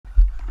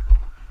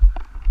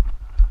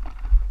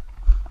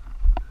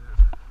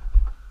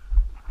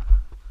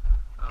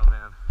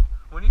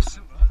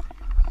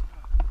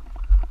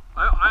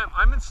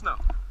snow.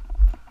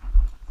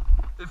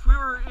 If we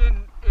were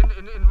in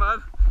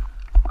mud,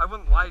 I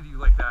wouldn't lie to you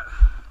like that.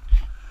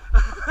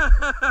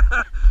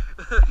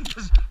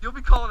 Because you'll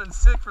be calling in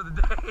sick for the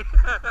day.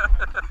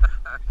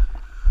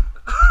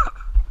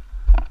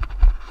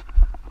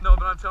 No,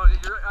 but I'm telling you,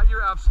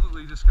 you're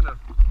absolutely just gonna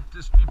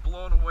be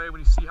blown away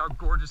when you see how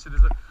gorgeous it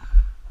is.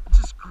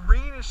 Just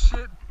green as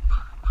shit,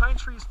 pine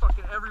trees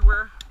fucking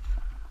everywhere.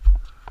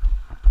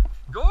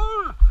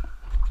 Goal!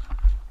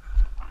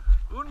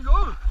 Un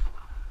goal!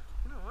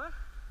 You know what?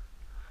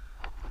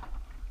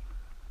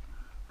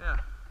 Yeah.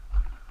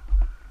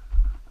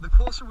 The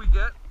closer we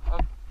get,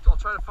 I'll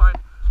try to find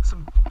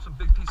some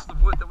big pieces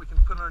of wood that we can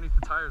put underneath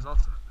the tires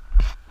also,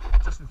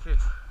 just in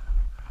case.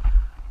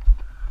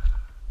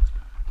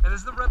 And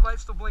is the red light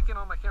still blinking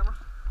on my camera?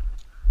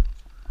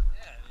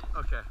 Yeah, it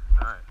is. Okay,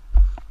 alright.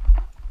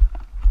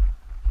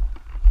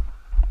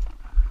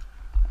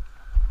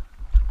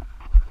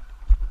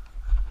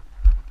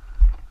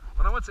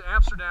 When I went to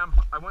Amsterdam,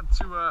 I went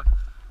to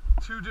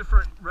 2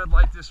 different red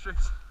light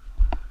districts.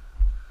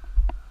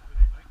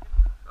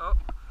 Oh,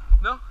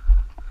 no,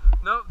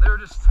 they were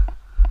just,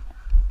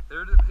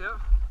 yeah.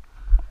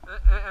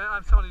 And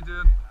I'm telling you,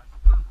 dude,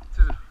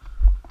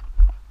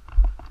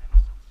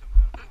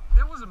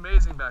 it was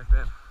amazing back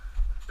then.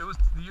 It was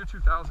the year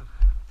 2000.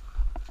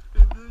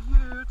 In the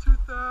year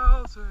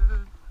 2000,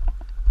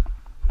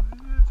 in the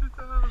year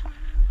 2000.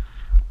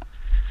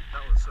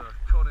 That was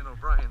Conan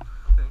O'Brien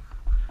thing.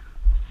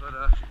 But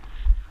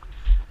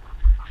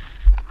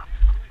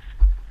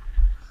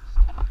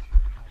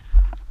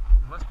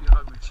must be an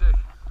ugly chick.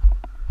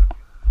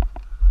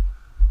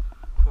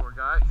 Poor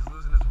guy, he's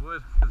losing his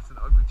wood because it's an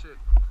ugly chick.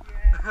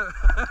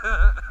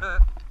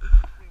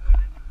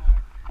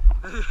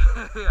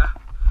 Yeah. Yeah.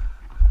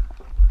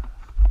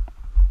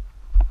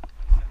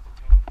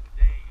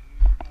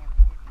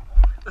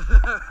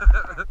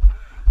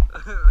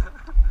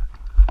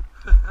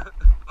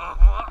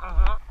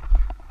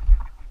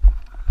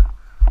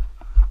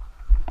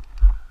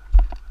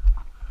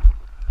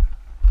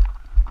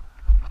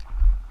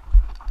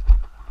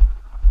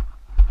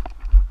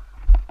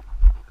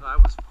 And I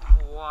was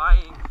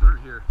flying through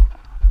here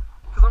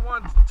because I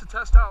wanted to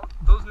test out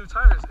those new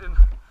tires, and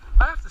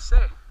I have to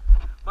say,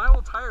 my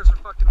old tires are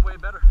fucking way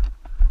better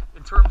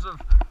in terms of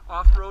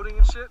off-roading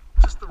and shit.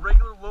 Just the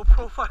regular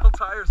low-profile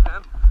tires,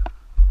 man.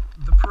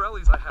 The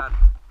Pirellis I had.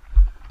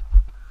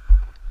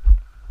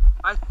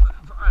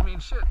 I mean,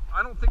 shit,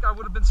 I don't think I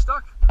would have been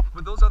stuck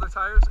with those other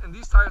tires, and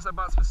these tires I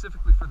bought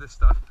specifically for this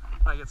stuff,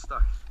 and I get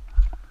stuck.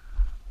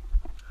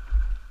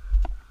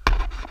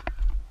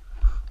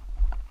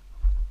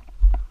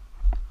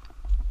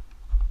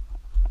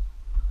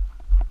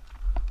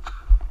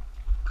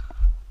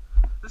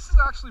 This is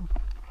actually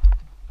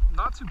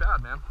not too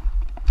bad, man.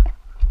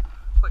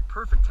 It's like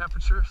perfect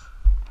temperatures.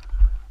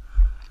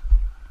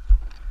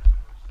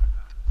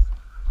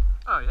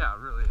 Oh yeah, it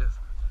really is.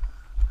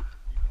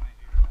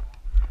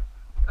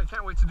 I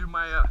can't wait to do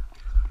my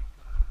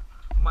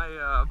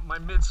my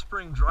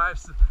mid-spring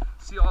drives to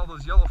see all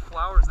those yellow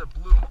flowers that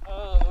bloom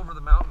all over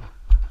the mountain.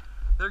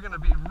 They're gonna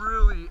be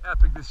really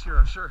epic this year,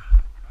 I'm sure.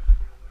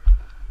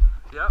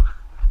 Yep.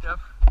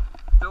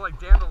 They're like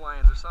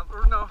dandelions or something.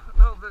 Or no,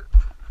 they're,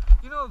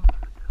 you know,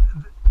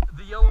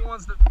 the yellow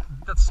ones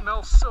that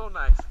smell so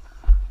nice.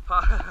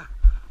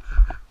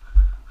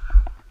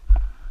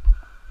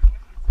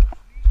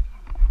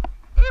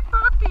 Hey,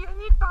 Poppy, I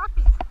need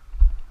poppies.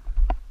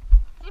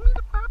 Give me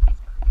the poppies,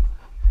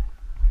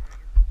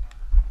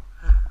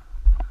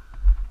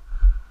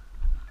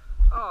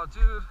 Oh,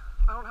 dude,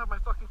 I don't have my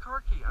fucking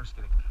car key. I'm just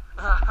kidding.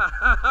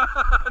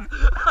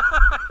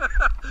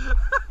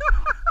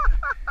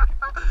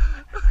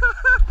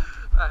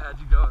 I had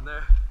you going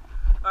there.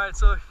 All right,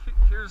 so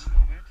here's.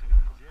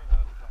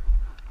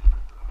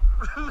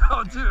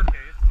 No, dude.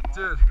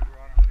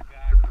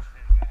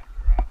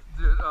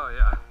 Oh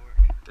yeah.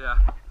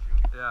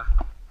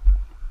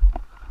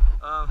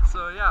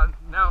 So yeah,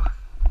 now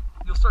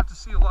you'll start to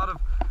see a lot of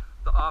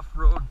the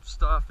off-road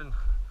stuff, and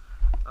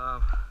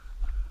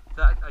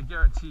that I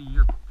guarantee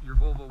your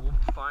Volvo will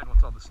be fine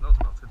once all the snow's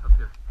melted up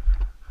here.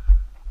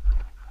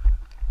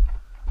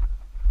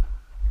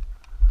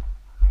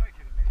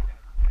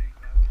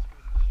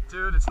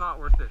 Dude, it's not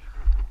worth it.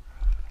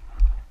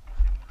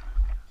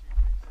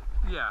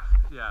 Yeah,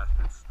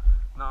 it's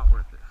not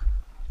worth it.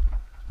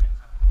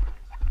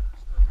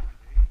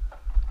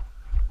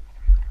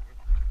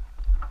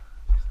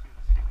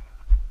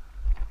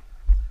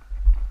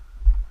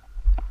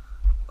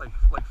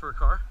 Like for a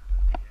car?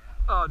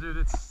 Oh, dude,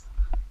 it's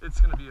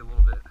gonna be a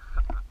little bit.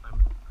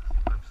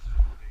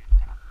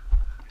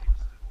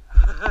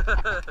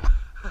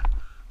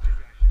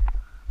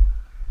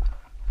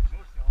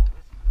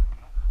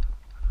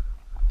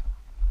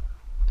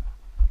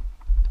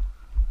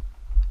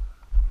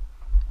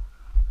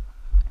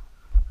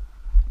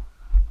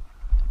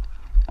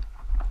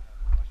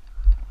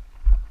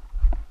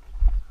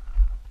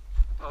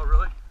 Oh,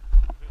 really?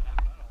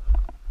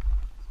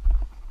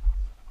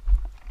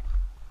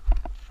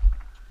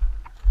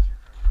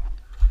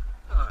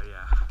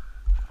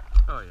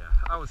 Oh yeah,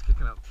 I was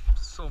kicking up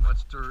so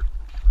much dirt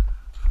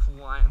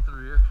flying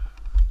through here.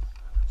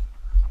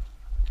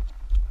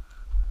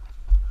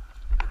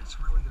 It's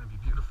really going to be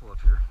beautiful up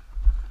here.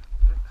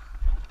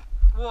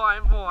 Well,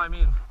 I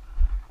mean,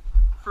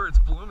 for its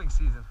blooming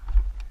season.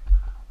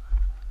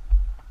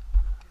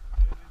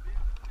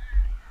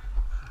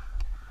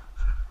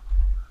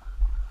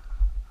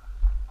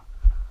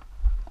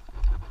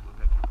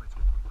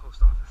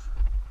 Post office.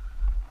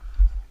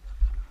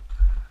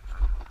 A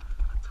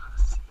ton of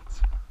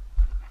seeds.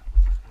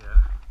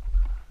 Yeah.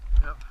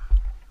 Yep.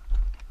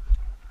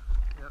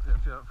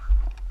 Yep.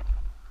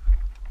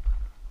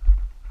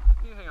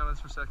 Can you hang on this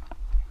for a sec?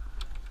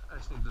 I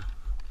just need to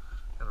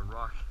got a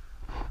rock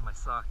in my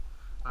sock.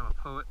 I'm a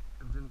poet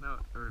and didn't know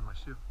it, or in my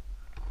shoe.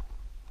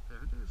 There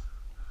it is.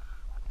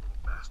 Little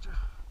bastard.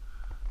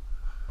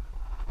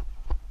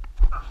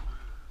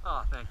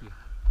 Oh, thank you.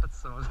 That's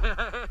so much.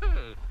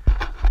 Hey!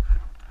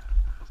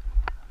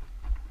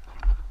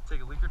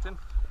 Take a Leakerton.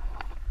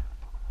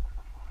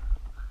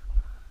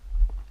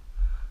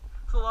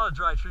 There's a lot of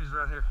dry trees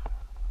around here.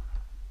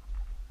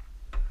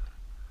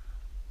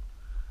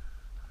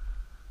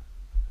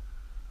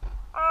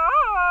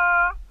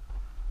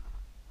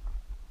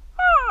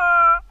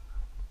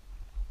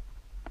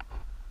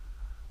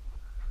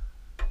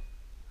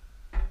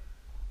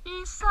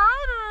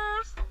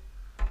 Eastsiders,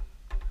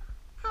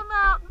 come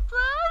out and play!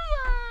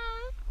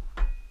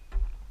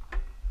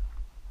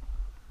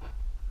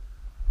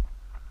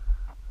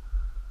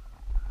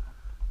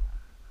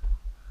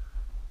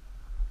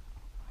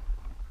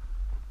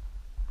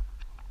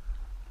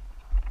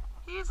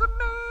 He's a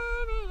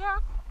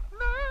maniac,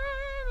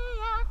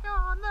 maniac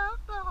on the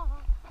floor.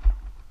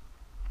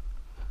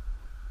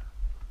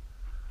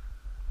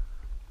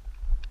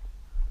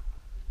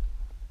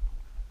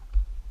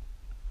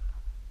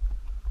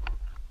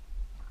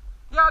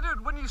 Yeah,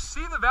 dude, when you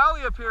see the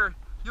valley up here,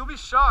 you'll be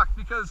shocked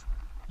because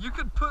you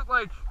could put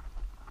like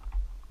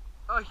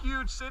a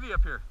huge city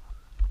up here.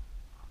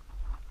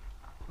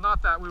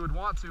 Not that we would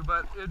want to,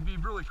 but it'd be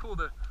really cool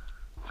to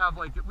have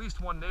like at least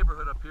one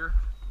neighborhood up here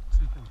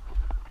so you can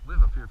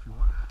live up here if you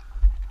want.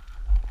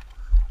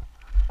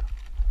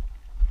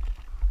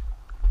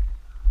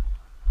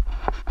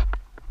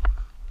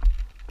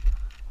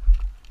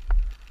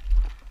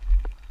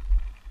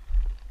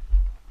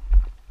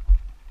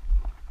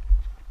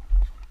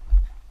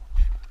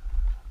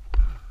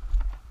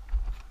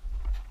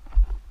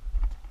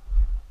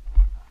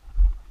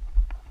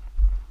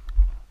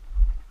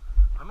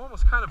 I'm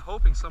almost kind of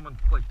hoping someone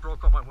like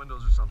broke all my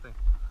windows or something,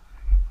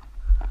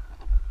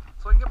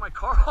 so I can get my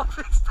car all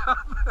fixed up.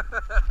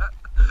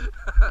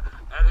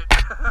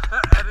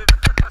 Edit.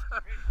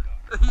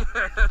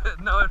 Yeah,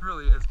 no, it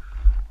really is.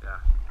 Yeah,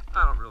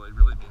 I don't really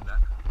mean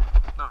that.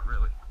 Not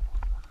really.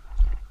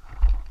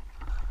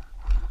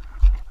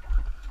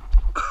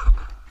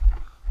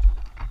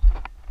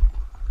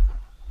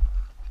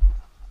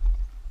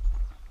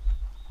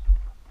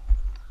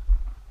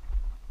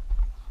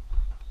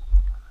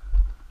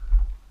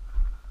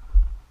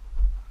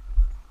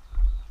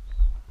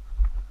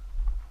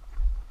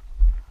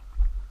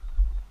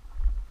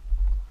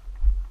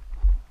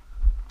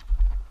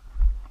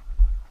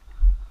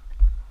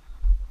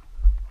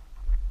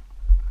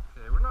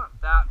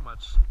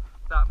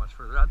 That much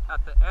further.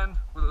 At the end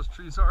where those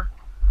trees are,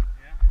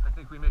 yeah. I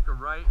think we make a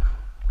right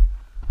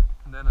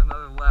and then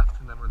another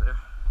left and then we're there.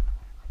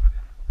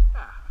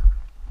 Yeah.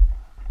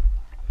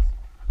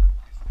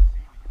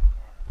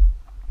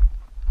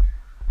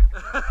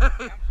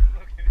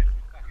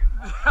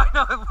 I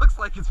know, it looks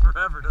like it's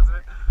forever, doesn't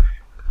it?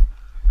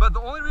 But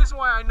the only reason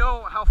why I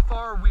know how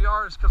far we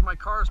are is because my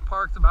car is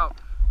parked about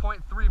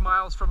 0.3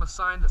 miles from a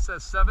sign that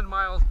says 7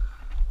 miles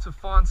to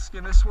Fawn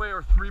Skin this way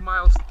or 3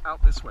 miles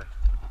out this way.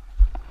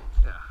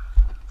 Yeah,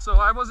 so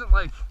I wasn't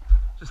like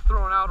just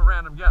throwing out a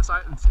random guess.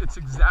 It's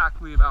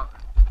exactly about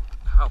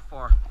how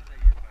far.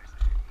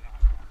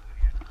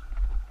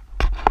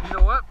 You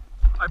know what?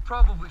 I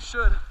probably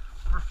should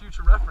for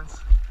future reference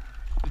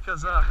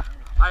because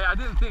I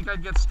didn't think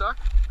I'd get stuck.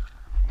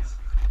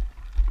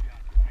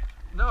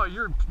 No,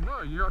 you're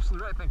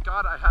absolutely right. Thank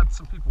God I had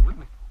some people with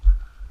me.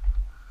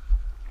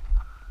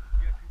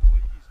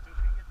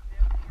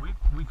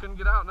 We couldn't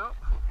get out, no.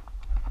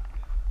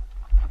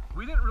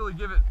 We didn't really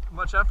give it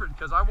much effort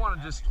because I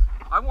wanted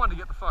to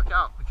get the fuck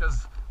out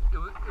because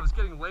it was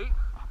getting late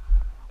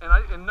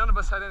and none of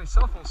us had any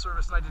cell phone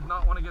service and I did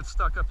not want to get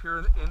stuck up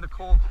here in the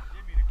cold.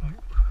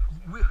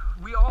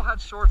 We all had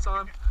shorts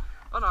on.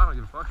 Oh no, I don't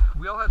give a fuck.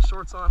 We all had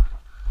shorts on.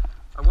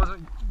 I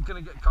wasn't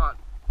gonna get caught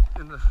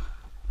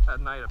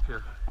at night up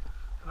here.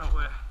 No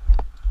way.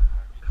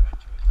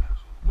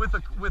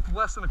 With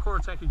less than a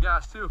quarter tank of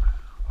gas too.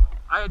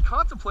 I had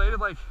contemplated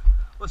like,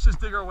 let's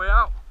just dig our way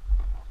out.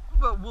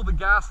 But will the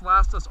gas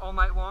last us all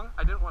night long?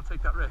 I didn't want to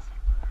take that risk.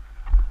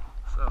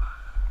 So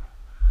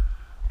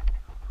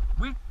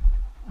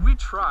we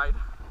tried,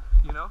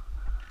 you know.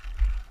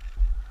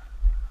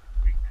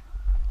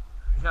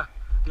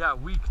 Yeah,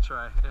 weak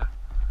try.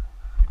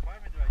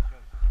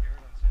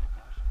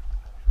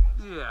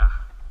 Yeah.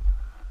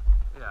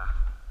 Yeah.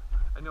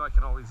 I know I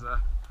can always,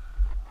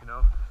 you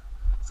know,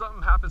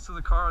 something happens to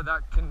the car,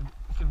 that can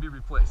be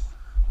replaced.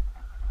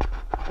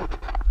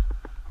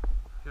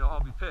 You know, I'll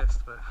be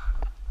pissed, but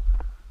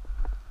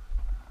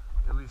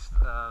at least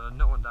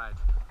no one died.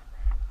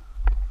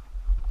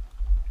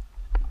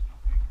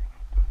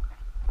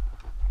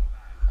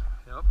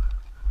 Yep.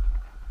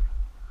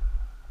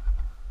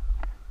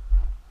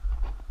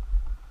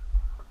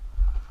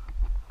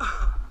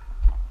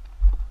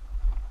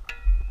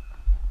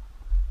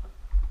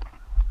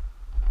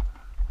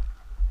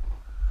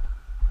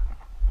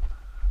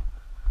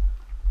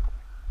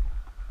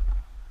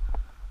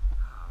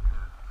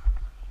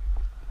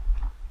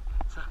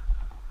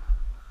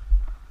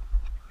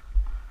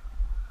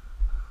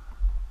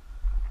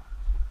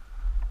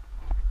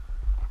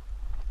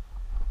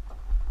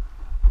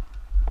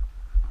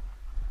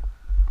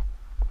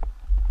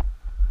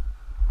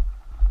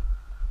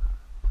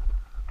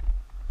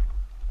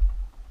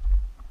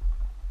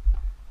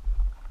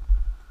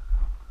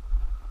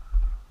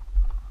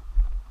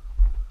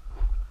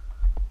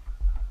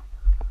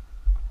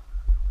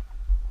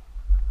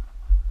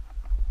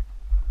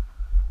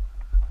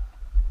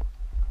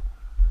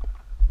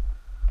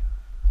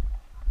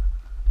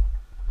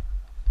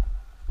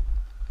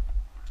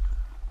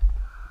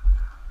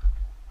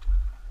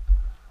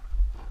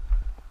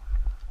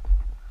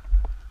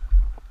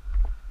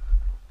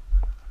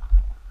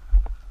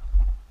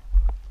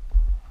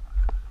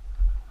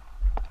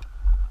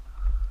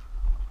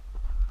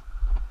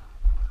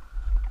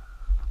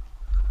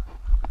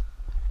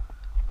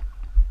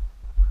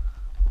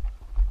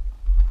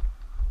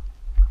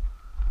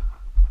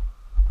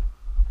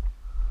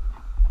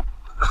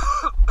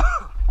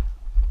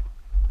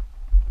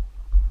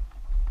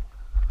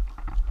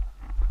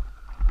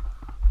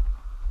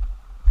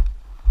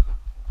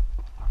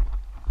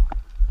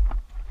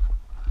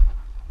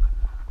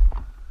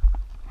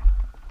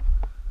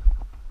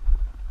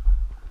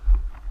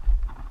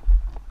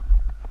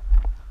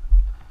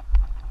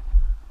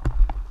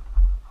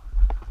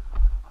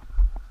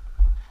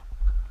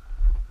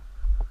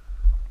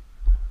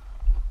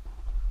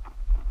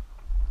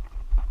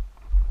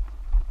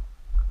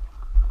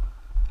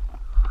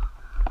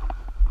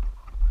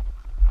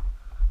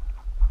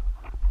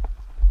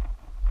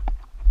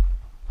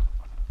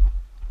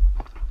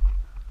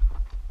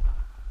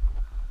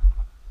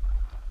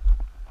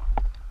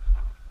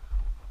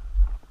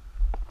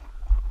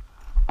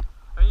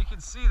 You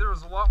can see there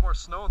was a lot more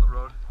snow on the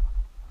road,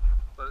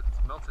 but it's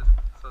melted,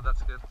 so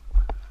that's good.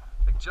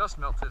 Like just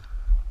melted.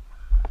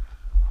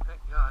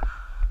 Thank God.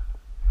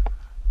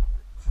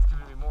 It's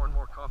giving me more and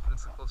more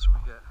confidence the closer we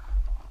get.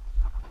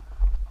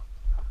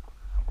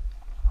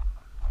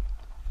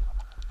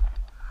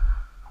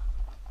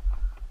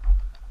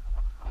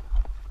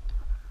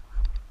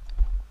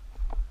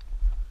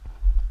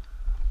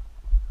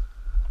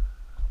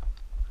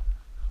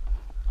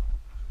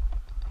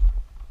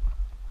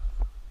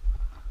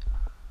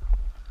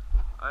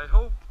 I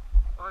hope.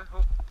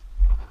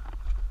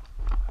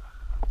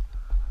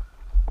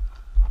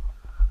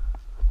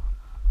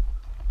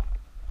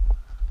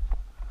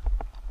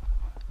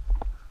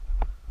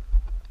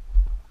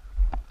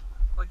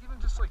 Like even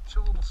just like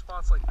chill little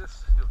spots like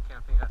this to go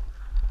camping at.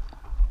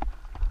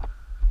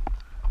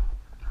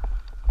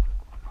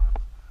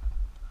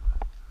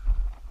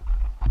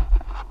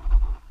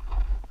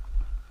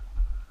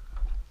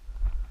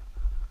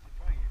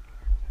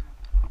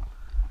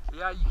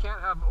 Yeah, you can't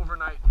have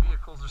overnight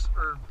vehicles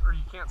or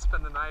you can't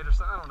spend the night or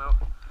something, I don't know.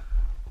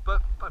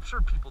 But I'm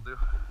sure people do.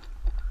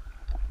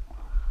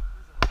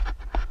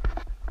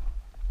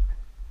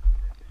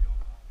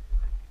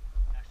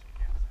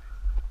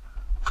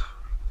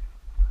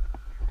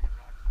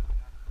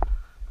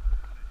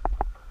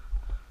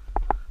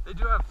 They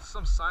do have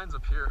some signs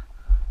up here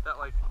that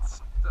like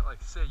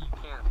say you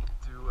can't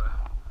do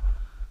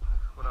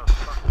what I was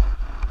talking about,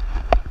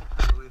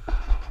 I believe.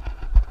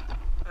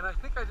 And I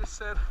think I just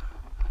said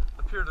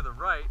up here to the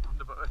right,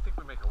 but I think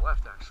we make a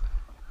left actually.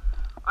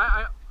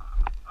 I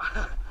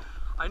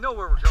know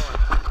where we're going.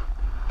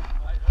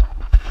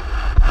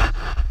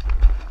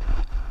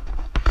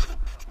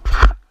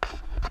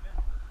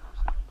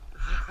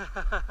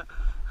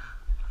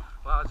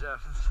 Wow,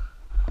 Jeff, it's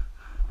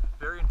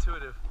very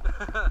intuitive.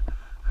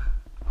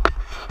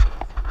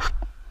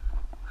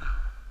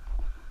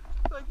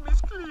 Like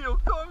Miss Cleo,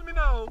 call me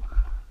now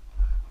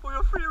for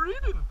your free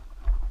reading.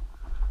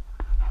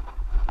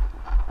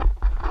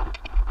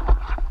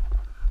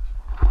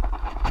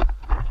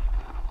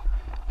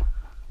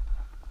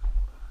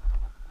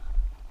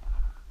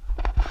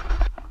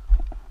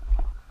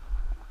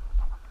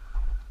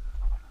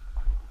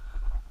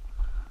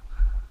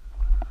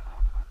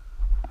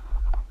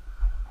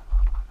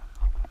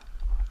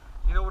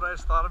 You know what I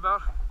just thought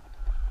about?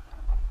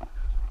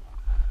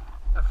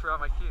 I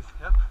forgot my keys.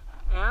 Yep.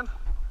 And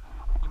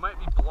you might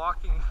be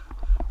blocking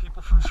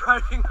people from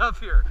driving up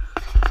here.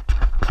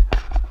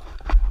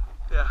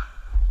 Yeah.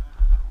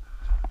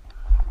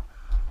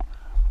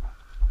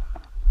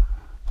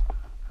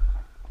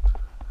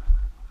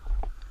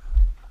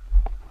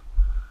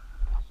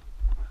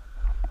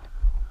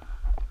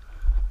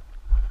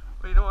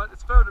 But you know what? It's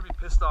It's better to be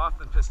pissed off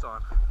than pissed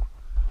on.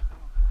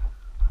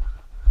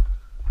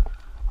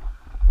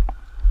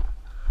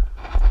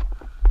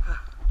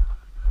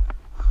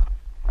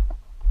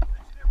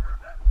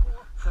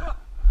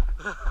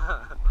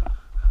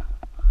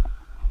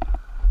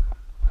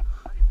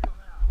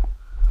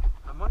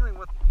 I'm wondering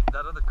what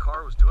that other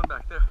car was doing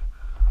back there.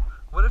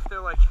 What if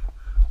they're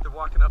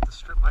walking up to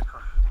strip my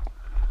car?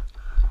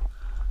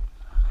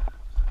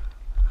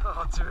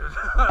 Oh, dude.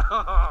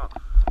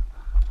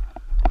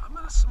 I'm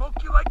gonna smoke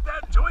you like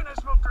that joint I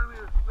smoked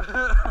earlier.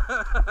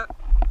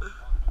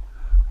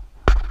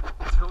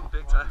 Dude,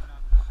 big time.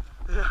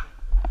 Yeah.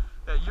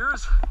 Yeah,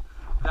 yours,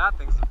 that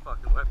thing's a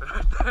fucking weapon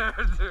right there,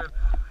 dude.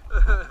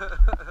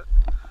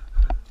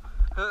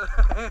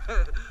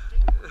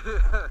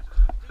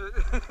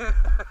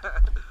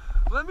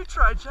 Let me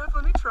try, Jeff,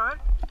 let me try.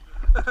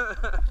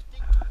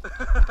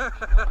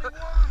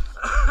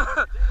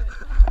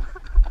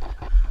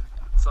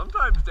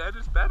 Sometimes dead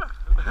is better.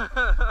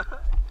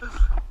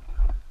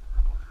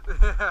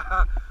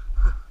 Yeah.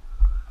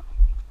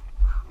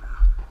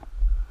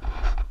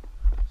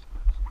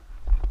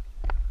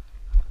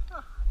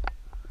 Oh,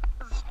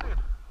 there's a stream.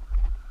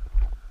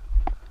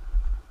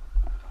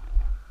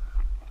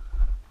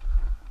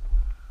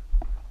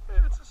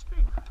 Yeah, it's a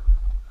stream.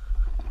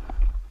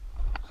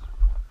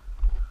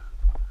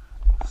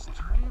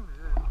 Streaming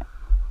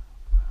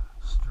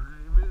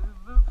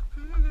of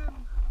peeing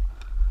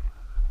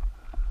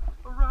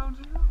around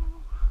you.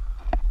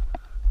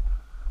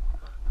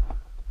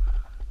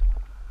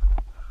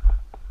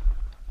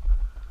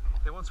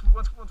 Okay, once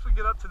we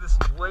get up to this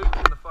lake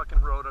in the fucking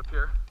road up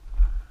here,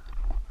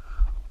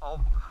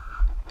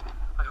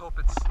 I hope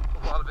a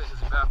lot of it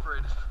is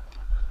evaporated.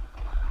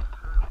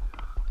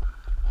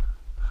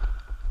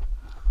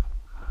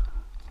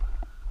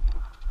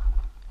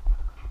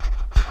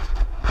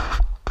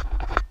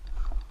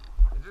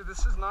 Dude,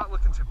 this is not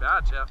looking too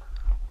bad, Jeff.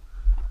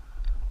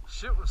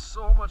 Shit was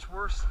so much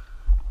worse.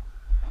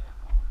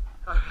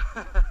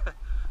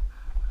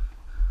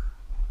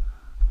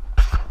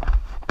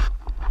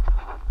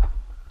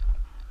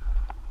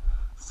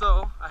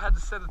 So I had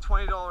to send a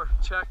 $20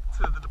 check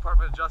to the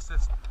Department of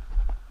Justice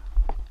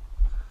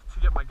to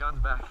get my guns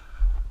back.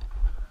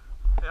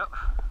 Yep.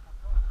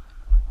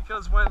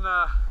 Because when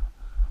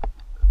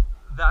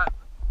that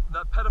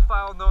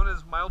pedophile known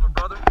as my older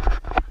brother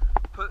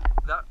put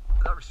that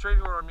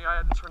restraining order on me, I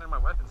had to turn in my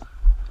weapons.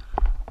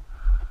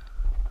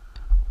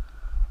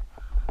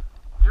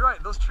 You're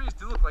right, those trees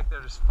do look like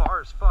they're as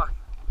far as fuck.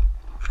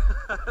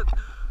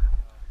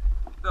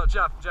 No,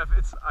 Jeff,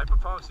 I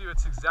promise you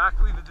it's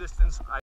exactly the distance